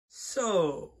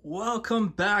So, welcome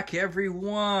back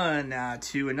everyone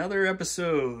to another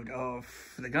episode of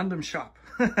the Gundam Shop.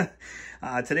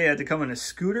 Today I had to come in a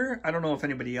scooter. I don't know if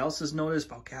anybody else has noticed,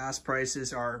 but gas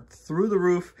prices are through the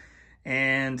roof.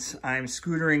 And I'm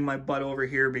scootering my butt over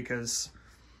here because,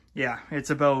 yeah, it's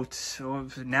about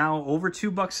now over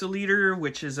 $2 a liter,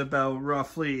 which is about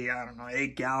roughly, I don't know,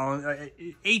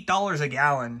 $8 a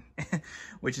gallon,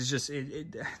 which is just,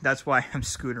 that's why I'm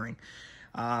scootering.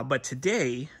 But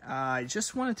today, I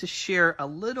just wanted to share a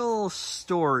little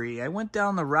story. I went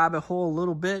down the rabbit hole a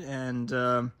little bit and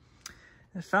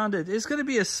I found it's going to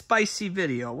be a spicy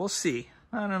video. We'll see.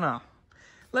 I don't know.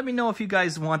 Let me know if you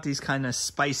guys want these kind of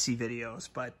spicy videos.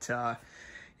 But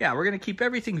yeah, we're going to keep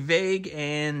everything vague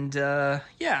and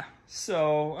yeah.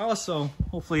 So also,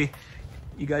 hopefully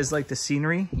you guys like the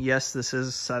scenery. Yes, this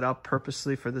is set up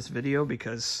purposely for this video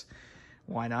because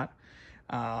why not?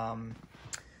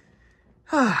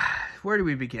 Where do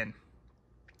we begin?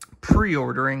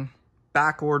 Pre-ordering,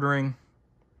 back-ordering,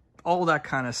 all that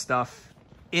kind of stuff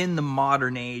in the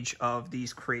modern age of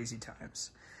these crazy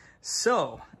times.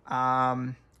 So,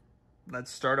 let's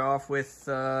start off with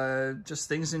just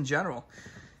things in general.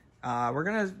 We're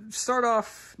going to start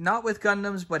off not with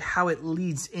Gundams, but how it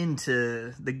leads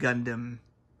into the Gundam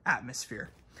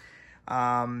atmosphere.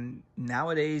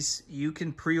 Nowadays you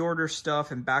can pre-order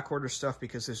stuff and back order stuff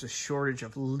because there's a shortage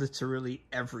of literally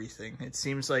everything. It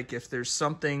seems like if there's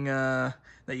something that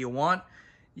you want,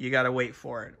 you gotta wait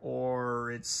for it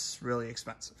or it's really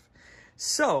expensive.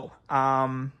 So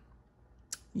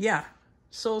yeah,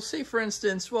 so say for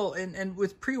instance, well, and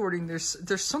with pre-ordering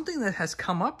there's something that has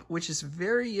come up which is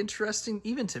very interesting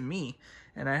even to me,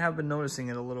 and I have been noticing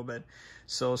it a little bit.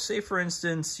 So say for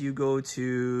instance you go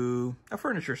to a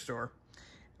furniture store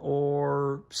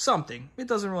or something, it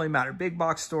doesn't really matter, big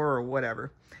box store or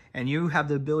whatever, and you have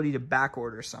the ability to back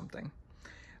order something.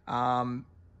 The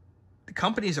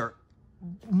companies are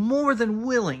more than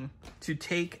willing to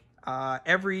take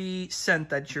every cent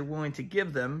that you're willing to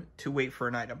give them to wait for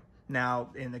an item.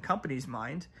 Now in the company's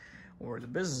mind or the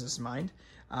business's mind,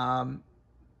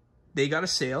 they got a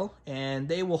sale and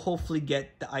they will hopefully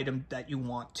get the item that you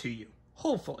want to you.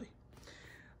 Hopefully.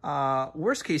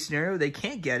 Worst case scenario, they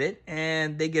can't get it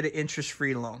and they get an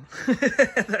interest-free loan.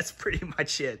 That's pretty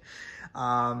much it.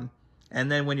 And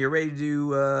then when you're ready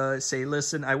to say,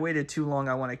 listen, I waited too long,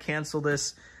 I want to cancel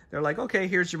this. They're like, okay,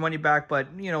 here's your money back, but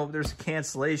you know, there's a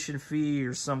cancellation fee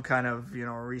or some kind of, you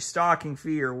know, restocking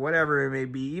fee or whatever it may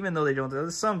be, even though they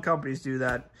don't. Some companies do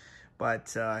that,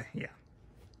 but yeah.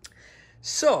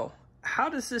 So how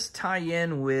does this tie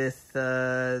in with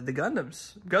the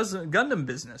Gundam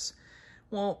business?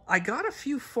 Well, I got a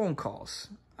few phone calls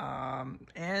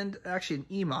and actually an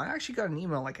email. I actually got an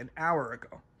email like an hour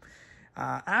ago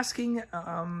asking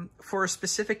for a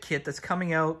specific kit that's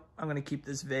coming out. I'm going to keep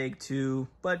this vague too,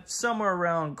 but somewhere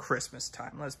around Christmas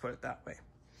time. Let's put it that way.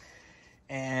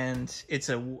 And it's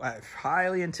a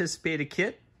highly anticipated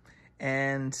kit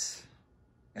and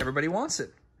everybody wants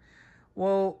it.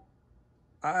 Well,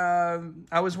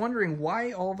 I was wondering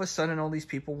why all of a sudden all these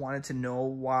people wanted to know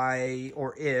why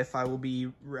or if I will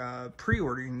be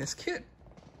pre-ordering this kit.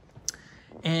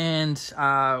 And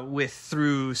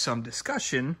through some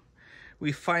discussion,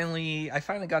 I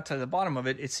finally got to the bottom of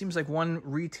it. It seems like one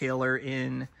retailer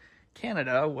in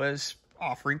Canada was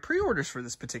offering pre-orders for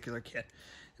this particular kit.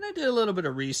 And I did a little bit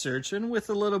of research, and with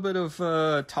a little bit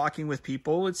of talking with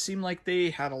people, it seemed like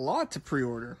they had a lot to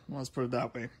pre-order. Let's put it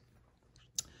that way.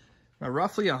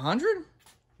 Roughly 100,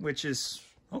 which is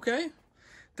okay.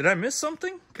 Did I miss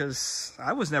something? Because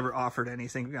I was never offered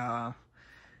anything. Yeah,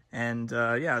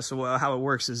 so how it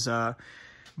works is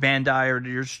Bandai or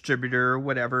your distributor or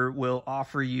whatever will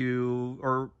offer you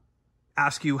or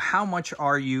ask you how much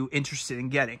are you interested in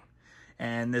getting.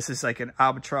 And this is like an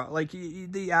arbitrage, like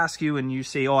they ask you and you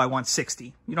say, oh, I want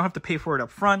 60. You don't have to pay for it up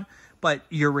front, but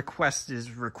your request is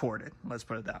recorded. Let's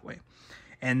put it that way.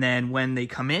 And then when they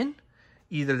come in,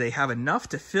 either they have enough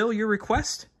to fill your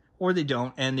request or they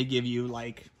don't, and they give you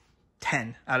like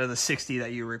 10 out of the 60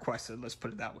 that you requested. Let's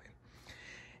put it that way.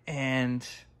 And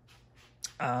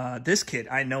this kit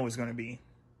I know is going to be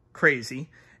crazy,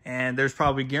 and there's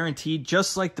probably guaranteed,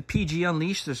 just like the PG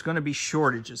Unleashed, there's going to be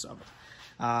shortages of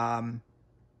it.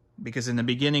 Because in the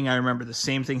beginning, I remember the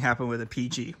same thing happened with a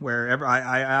PG, where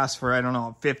I asked for, I don't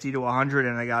know, 50 to 100,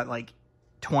 and I got like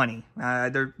 20.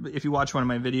 If you watch one of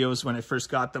my videos when I first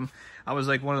got them, I was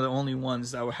like one of the only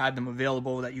ones that had them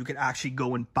available that you could actually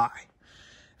go and buy.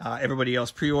 Everybody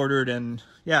else pre-ordered, and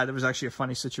yeah, there was actually a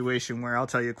funny situation where I'll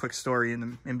tell you a quick story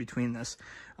in between this.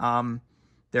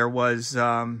 There was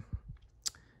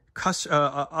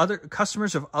other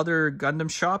customers of other Gundam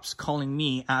shops calling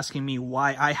me, asking me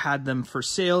why I had them for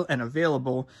sale and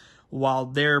available while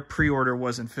their pre-order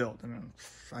wasn't filled. And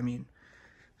I mean,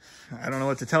 I don't know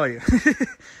what to tell you.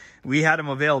 We had them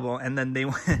available, and then they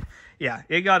went, yeah,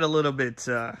 it got a little bit,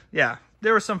 yeah,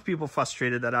 there were some people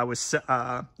frustrated that I was,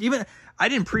 I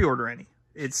didn't pre-order any.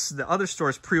 It's the other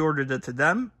stores pre-ordered it to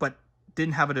them, but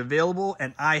didn't have it available,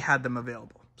 and I had them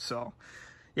available. So,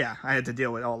 yeah, I had to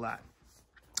deal with all that.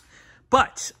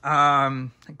 But,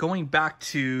 going back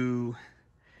to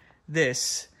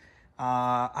this,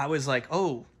 I was like,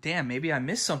 oh, damn, maybe I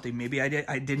missed something. Maybe I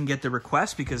didn't get the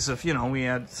request because of, you know, we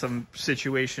had some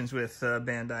situations with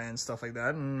Bandai and stuff like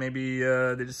that. And maybe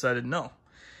they decided, no,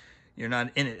 you're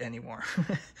not in it anymore,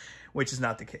 which is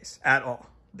not the case at all.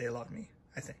 They love me,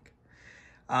 I think.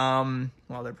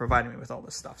 Well, they're providing me with all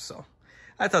this stuff. So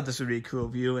I thought this would be a cool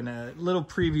view and a little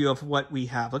preview of what we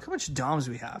have. Look how much DOMs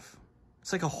we have.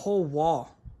 It's like a whole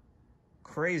wall.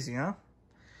 Crazy, huh?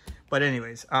 But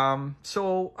anyways,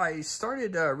 so I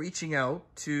started reaching out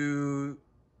to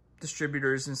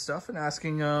distributors and stuff and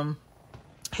asking,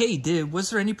 hey, was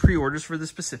there any pre-orders for this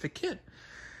specific kit?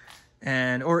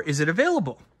 Or is it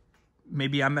available?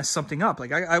 Maybe I messed something up.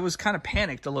 Like, I was kind of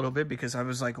panicked a little bit because I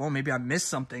was like, oh, maybe I missed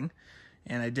something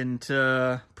and I didn't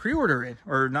pre-order it,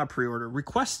 or not pre-order,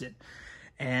 request it.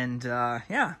 And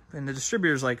yeah, and the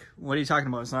distributor's like, what are you talking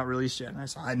about? It's not released yet. And I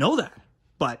said, I know that,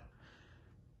 but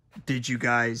did you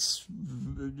guys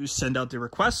send out the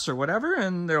requests or whatever?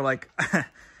 And they're like,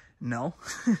 no.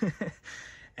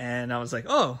 And I was like,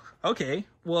 oh, okay.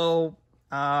 Well,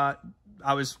 I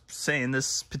was saying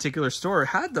this particular store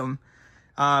had them.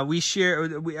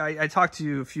 I talked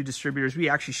to a few distributors. We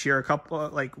actually share a couple,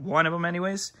 like one of them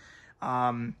anyways.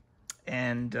 And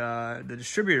the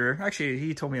distributor, actually,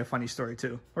 he told me a funny story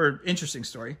too, or interesting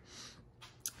story.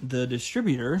 The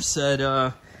distributor said,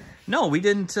 no, we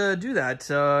didn't do that.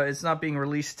 It's not being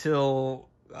released till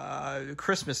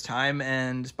Christmas time,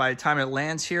 and by the time it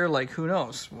lands here, like, who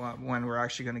knows when we're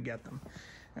actually going to get them.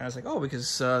 And I was like, oh,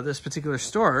 because this particular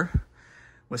store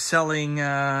was selling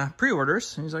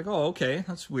pre-orders. And he's like, oh, okay,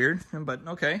 that's weird, but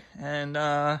okay. And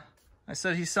I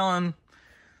said he's selling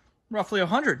roughly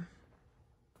 100.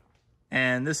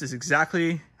 And this is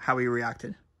exactly how he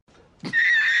reacted.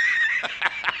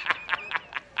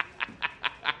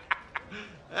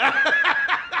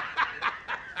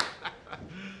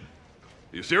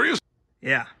 You serious?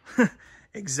 Yeah,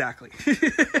 exactly.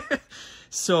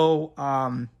 So,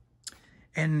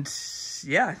 and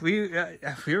yeah,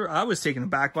 I was taken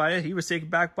aback by it. He was taken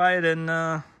aback by it,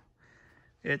 and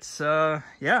it's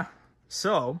yeah.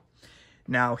 So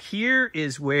now here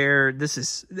is where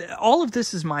all of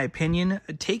this is my opinion.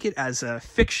 Take it as a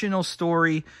fictional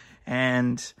story,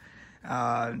 and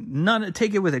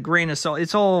take it with a grain of salt.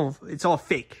 It's all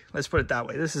fake. Let's put it that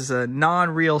way. This is a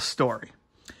non-real story.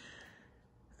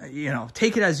 You know,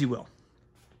 take it as you will.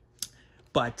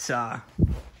 But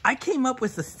I came up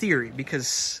with a theory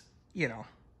because, you know,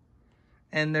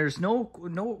 and there's no,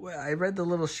 I read the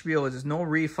little spiel. There's no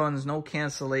refunds, no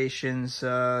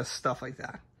cancellations, stuff like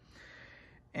that.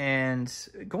 And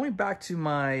going back to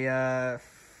my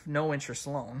no interest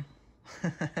loan,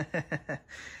 and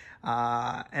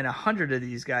 100 of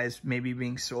these guys maybe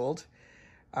being sold.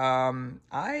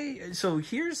 So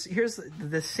here's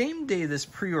the same day this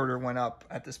pre-order went up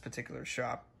at this particular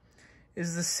shop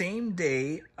is the same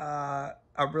day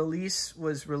a release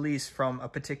was released from a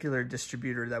particular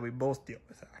distributor that we both deal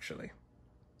with, actually.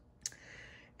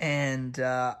 And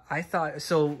I thought,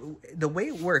 so the way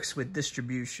it works with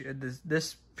distribution,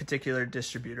 this particular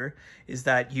distributor, is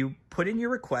that you put in your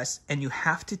request and you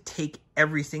have to take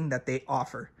everything that they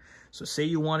offer. So say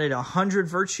you wanted 100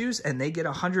 virtues and they get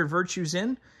 100 virtues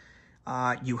in,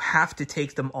 you have to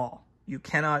take them all. You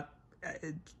cannot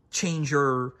change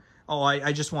your, oh,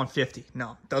 I just want 50.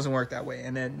 No, it doesn't work that way.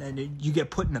 And then you get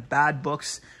put in the bad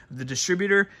books of the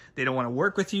distributor. They don't want to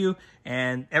work with you,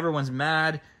 and everyone's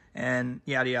mad, and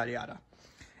yada, yada, yada.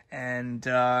 And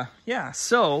yeah,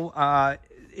 so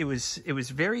it was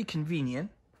very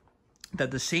convenient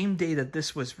that the same day that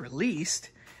this was released,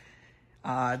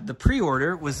 the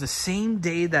pre-order was the same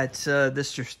day that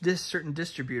this certain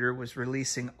distributor was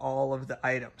releasing all of the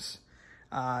items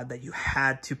that you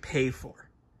had to pay for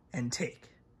and take.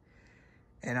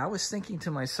 And I was thinking to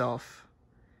myself,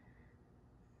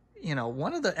 you know,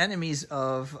 one of the enemies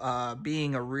of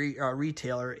being a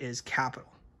retailer is capital.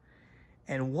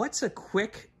 And what's a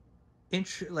quick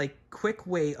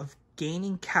way of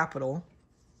gaining capital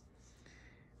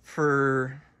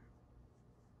for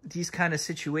these kind of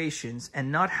situations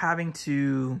and not having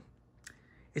to,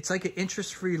 it's like an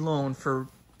interest-free loan for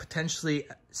potentially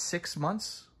 6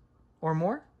 months, or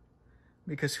more,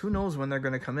 because who knows when they're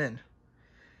going to come in.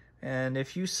 And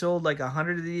if you sold like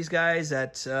 100 of these guys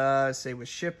at, say, with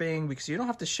shipping, because you don't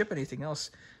have to ship anything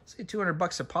else, say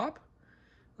 $200 a pop,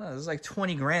 it's like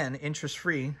 20 grand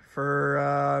interest-free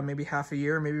for maybe half a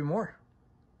year, maybe more.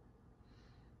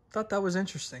 Thought that was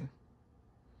interesting.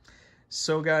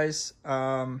 So, guys,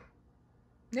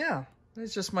 yeah,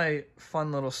 it's just my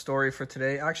fun little story for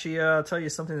today. Actually, I'll tell you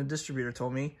something the distributor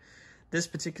told me. This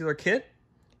particular kit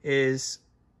is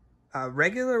a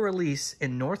regular release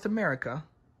in North America,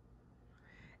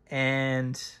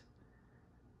 and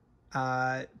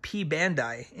P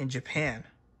Bandai in Japan.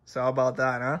 So how about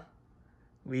that, huh?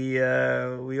 We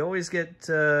always get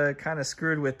kind of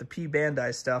screwed with the P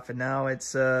Bandai stuff, and now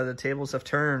it's the tables have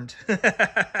turned.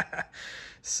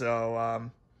 So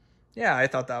yeah, I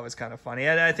thought that was kind of funny.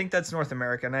 I think that's North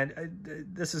America, and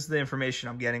this is the information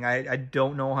I'm getting. I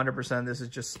don't know 100%. This is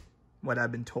just what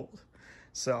I've been told.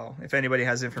 So if anybody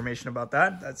has information about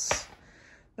that,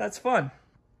 that's fun.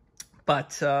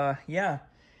 But yeah,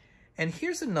 and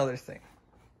here's another thing.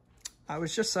 I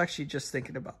was actually just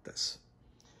thinking about this.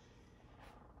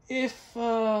 If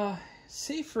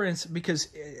say for instance, because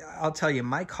I'll tell you,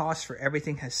 my cost for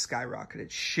everything has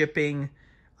skyrocketed. Shipping,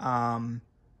 oh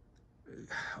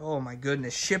my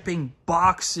goodness, shipping,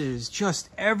 boxes, just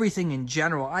everything in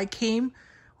general. I came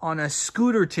on a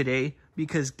scooter today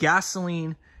because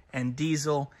gasoline and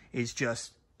diesel is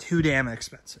just too damn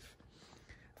expensive.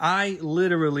 I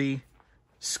literally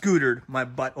scootered my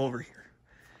butt over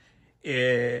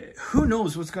here. Who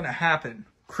knows what's going to happen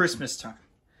Christmas time?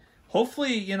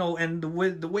 Hopefully, you know, and the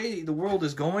way the world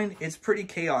is going, it's pretty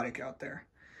chaotic out there.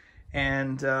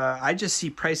 And I just see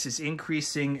prices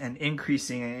increasing and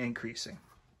increasing and increasing.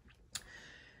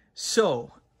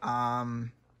 So,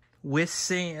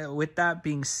 with that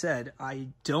being said, I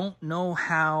don't know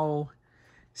how,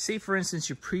 say for instance,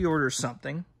 you pre-order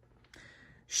something,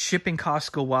 shipping costs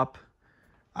go up,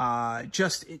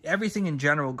 just everything in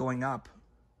general going up.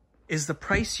 Is the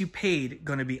price you paid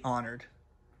going to be honored?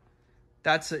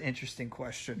 That's an interesting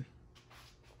question.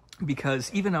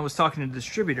 Because even I was talking to the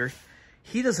distributor,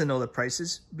 he doesn't know the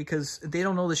prices because they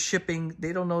don't know the shipping,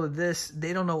 they don't know this,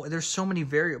 they don't know, there's so many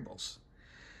variables.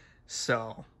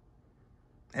 So,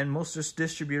 and most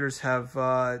distributors have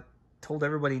told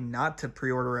everybody not to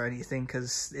pre-order anything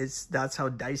because that's how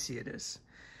dicey it is.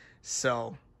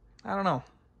 So, I don't know.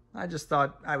 I just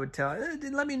thought I would tell.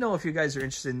 Let me know if you guys are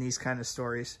interested in these kind of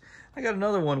stories. I got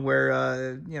another one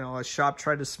where, you know, a shop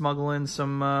tried to smuggle in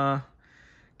some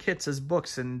kits as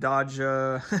books and Dodge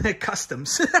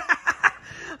Customs.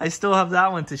 I still have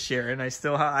that one to share, and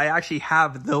I actually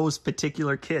have those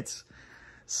particular kits.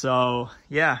 So,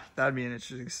 yeah, that'd be an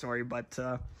interesting story. But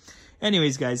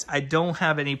anyways, guys, I don't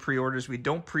have any pre-orders. We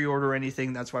don't pre-order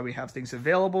anything. That's why we have things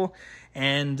available.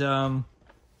 And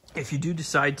if you do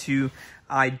decide to,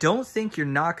 I don't think you're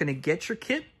not going to get your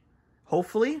kit.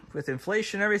 Hopefully, with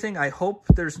inflation and everything, I hope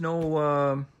there's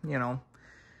no, you know,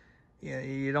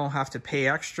 you don't have to pay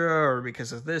extra, or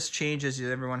because of this changes,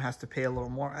 everyone has to pay a little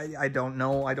more. I don't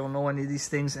know. I don't know any of these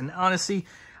things. And honestly,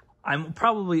 I'm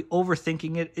probably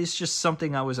overthinking it. It's just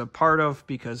something I was a part of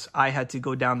because I had to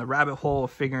go down the rabbit hole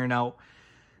of figuring out,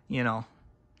 you know,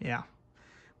 yeah.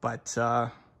 But, yeah,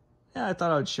 I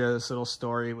thought I would share this little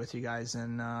story with you guys.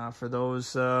 And for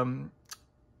those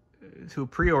who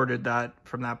pre-ordered that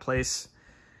from that place,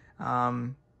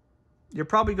 you're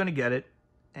probably going to get it.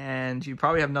 And you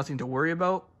probably have nothing to worry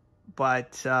about.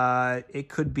 But it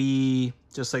could be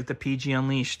just like the PG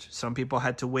Unleashed. Some people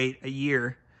had to wait a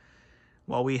year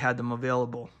while we had them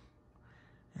available.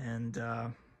 And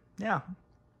yeah,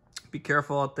 be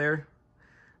careful out there.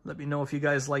 Let me know if you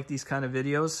guys like these kind of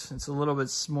videos. It's a little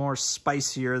bit more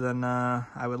spicier than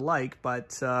I would like,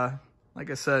 but like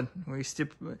I said, we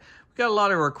got a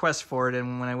lot of requests for it,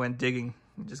 and when I went digging,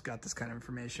 we just got this kind of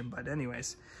information. But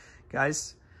anyways,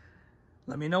 guys,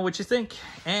 let me know what you think,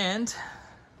 and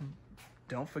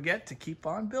don't forget to keep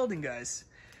on building, guys.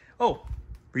 Oh,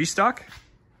 restock?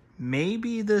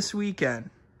 Maybe this weekend.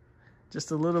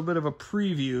 Just a little bit of a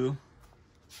preview of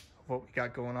what we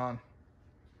got going on.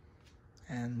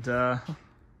 And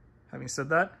having said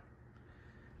that,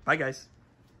 bye guys.